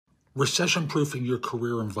Recession-proofing your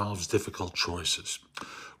career involves difficult choices.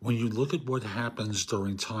 When you look at what happens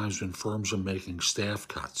during times when firms are making staff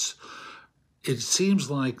cuts, it seems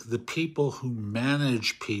like the people who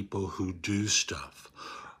manage people who do stuff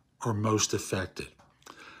are most affected.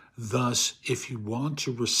 Thus, if you want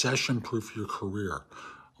to recession-proof your career,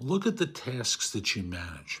 look at the tasks that you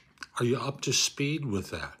manage. Are you up to speed with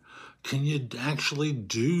that? Can you actually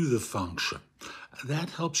do the function?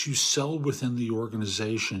 That helps you sell within the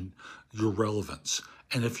organization your relevance.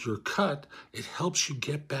 And if you're cut, it helps you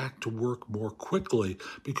get back to work more quickly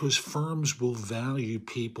because firms will value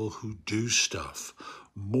people who do stuff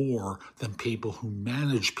more than people who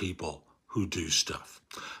manage people who do stuff.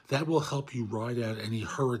 That will help you ride out any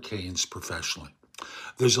hurricanes professionally.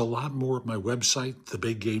 There's a lot more at my website,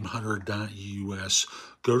 thebiggamehunter.us.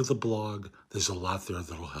 Go to the blog. There's a lot there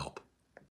that'll help.